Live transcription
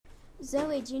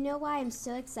Zoe, do you know why I'm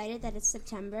so excited that it's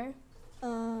September?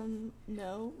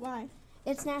 No. Why?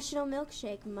 It's National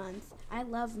Milkshake Month. I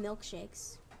love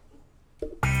milkshakes.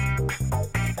 Fifth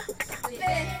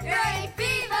Grade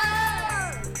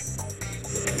Fever!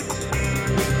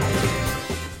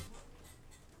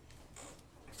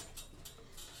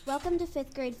 Welcome to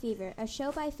Fifth Grade Fever, a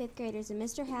show by fifth graders in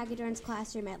Mr. Hagedorn's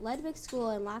classroom at Ledwig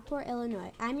School in Lockport,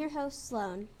 Illinois. I'm your host,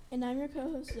 Sloan. And I'm your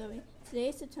co-host, Zoe. Today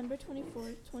is September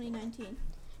 24th, 2019.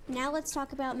 Now let's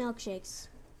talk about milkshakes.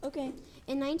 Okay.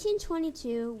 In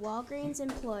 1922, Walgreens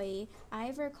employee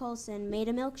Ivor Colson made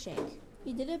a milkshake.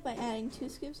 He did it by adding 2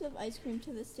 scoops of ice cream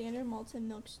to the standard malted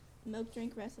milk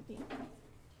drink recipe.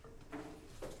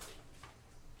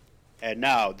 And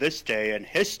now, this day in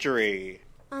history.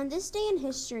 On this day in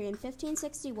history, in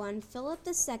 1561, Philip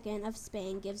II of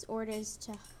Spain gives orders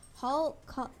to halt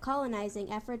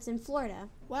colonizing efforts in Florida.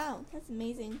 Wow, that's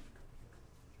amazing.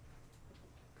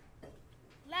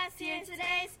 Let's hear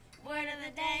today's word of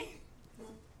the day.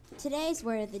 Today's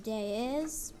word of the day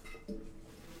is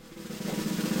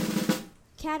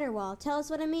caterwaul. Tell us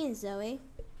what it means, Zoe.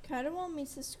 Caterwaul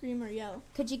means to scream or yell.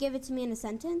 Could you give it to me in a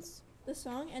sentence? The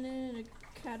song ended in a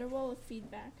caterwaul with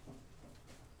feedback.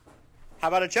 How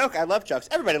about a joke? I love jokes.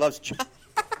 Everybody loves jokes.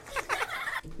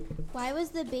 Why was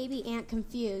the baby ant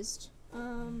confused? I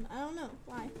don't know.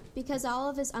 Why? Because all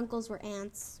of his uncles were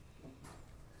ants.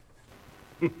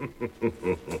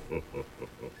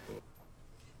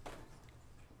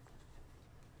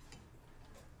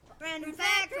 Random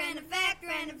fact, random fact,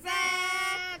 random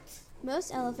fact.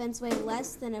 Most elephants weigh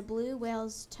less than a blue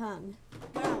whale's tongue.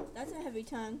 Wow, that's a heavy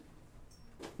tongue.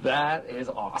 That is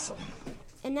awesome.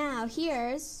 And now,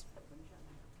 here's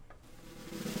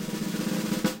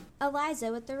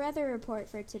Eliza with the weather report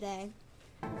for today.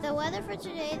 The weather for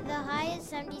today, the high is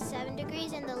 77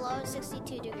 degrees and the low is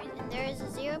 62 degrees, and there is a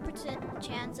 0%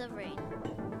 chance of rain.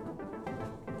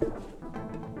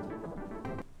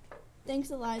 Thanks,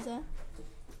 Eliza.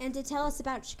 And to tell us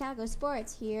about Chicago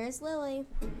sports, here's Lily.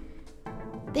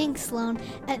 Thanks, Sloan.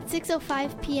 At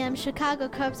 6:05 p.m., Chicago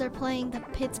Cubs are playing the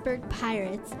Pittsburgh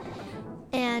Pirates.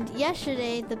 And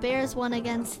yesterday, the Bears won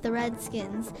against the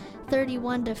Redskins,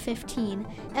 31-15.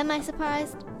 Am I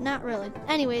surprised? Not really.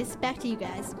 Anyways, back to you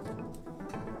guys.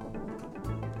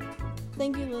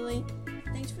 Thank you, Lily.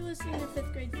 Thanks for listening to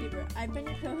 5th Grade Fever. I've been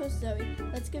your co-host, Zoe.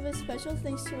 Let's give a special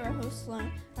thanks to our host, Sloan,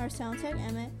 our sound tech,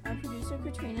 Emmett, our producer,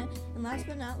 Katrina, and last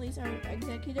but not least, our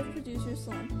executive producer,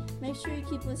 Sloan. Make sure you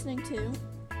keep listening to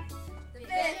The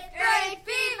Fifth